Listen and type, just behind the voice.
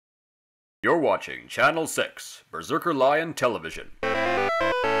You're watching Channel 6, Berserker Lion Television.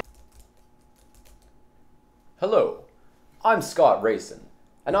 Hello, I'm Scott Racin,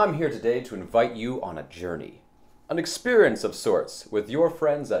 and I'm here today to invite you on a journey. An experience of sorts with your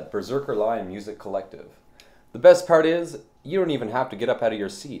friends at Berserker Lion Music Collective. The best part is, you don't even have to get up out of your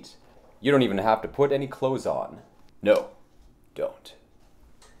seat. You don't even have to put any clothes on. No, don't.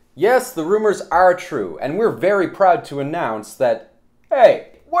 Yes, the rumors are true, and we're very proud to announce that, hey,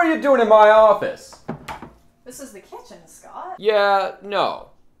 what are you doing in my office? This is the kitchen, Scott. Yeah, no.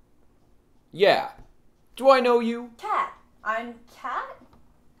 Yeah. Do I know you? Cat. I'm Cat.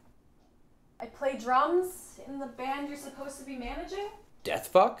 I play drums in the band you're supposed to be managing.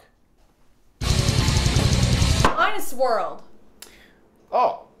 Deathfuck? Honest World.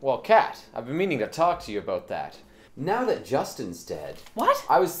 Oh, well, Kat, I've been meaning to talk to you about that. Now that Justin's dead... What?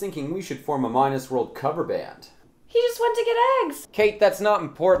 I was thinking we should form a Minus World cover band. He just went to get eggs. Kate, that's not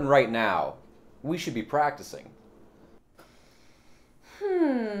important right now. We should be practicing.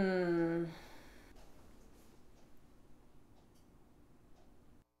 I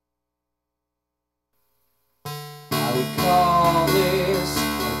would call this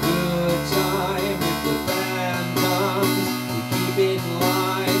a good time if the band comes. We keep it in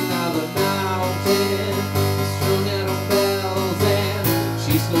line now the mountain is strung out on bells and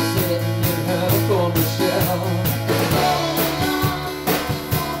she's still sitting in her corner shell.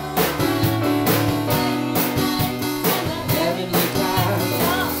 Heavenly time,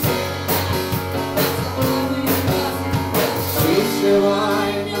 sweet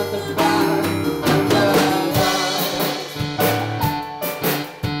wine at the back.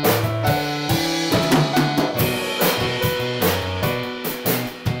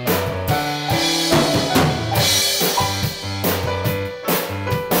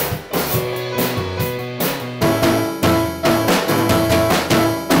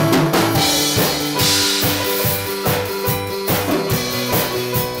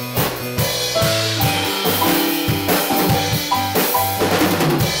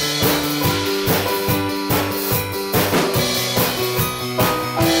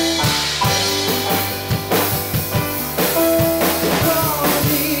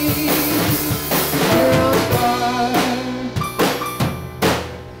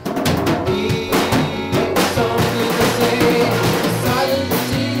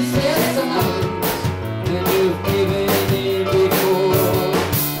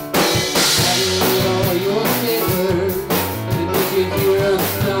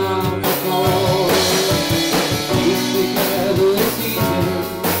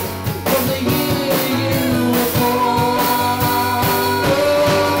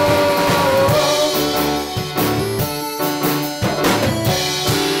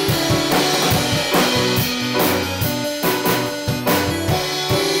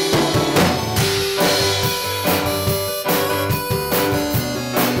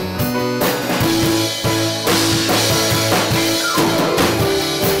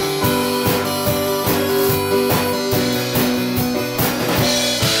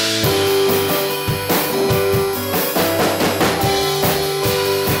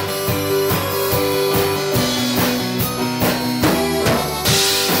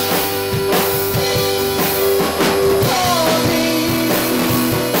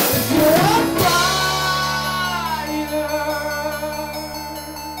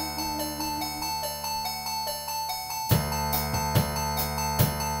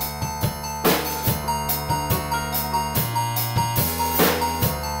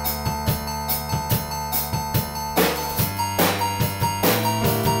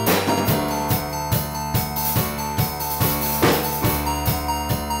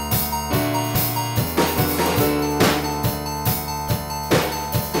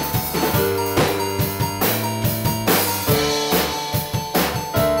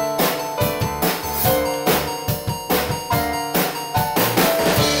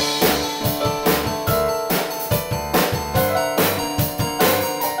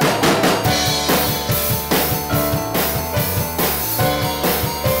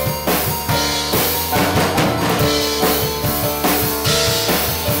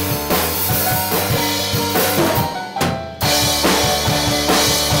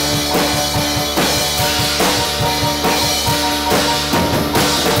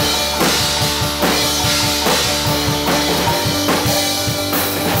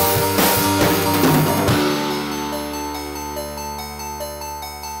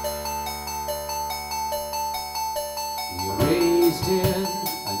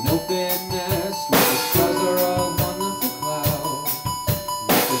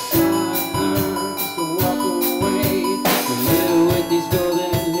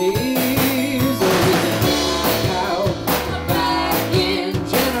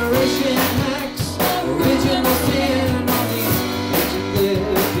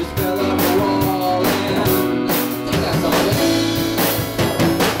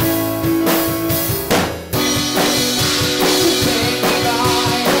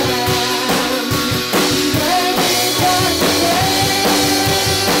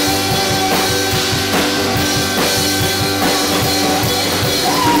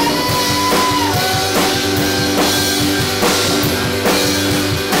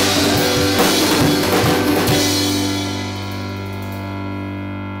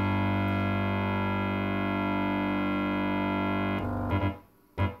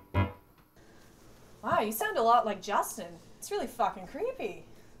 Wow, you sound a lot like Justin. It's really fucking creepy.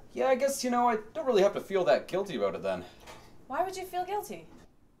 Yeah, I guess, I don't really have to feel that guilty about it then. Why would you feel guilty?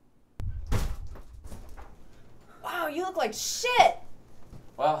 Wow, you look like shit!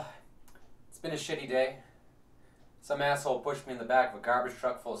 Well, it's been a shitty day. Some asshole pushed me in the back of a garbage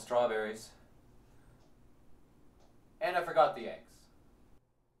truck full of strawberries. And I forgot the eggs.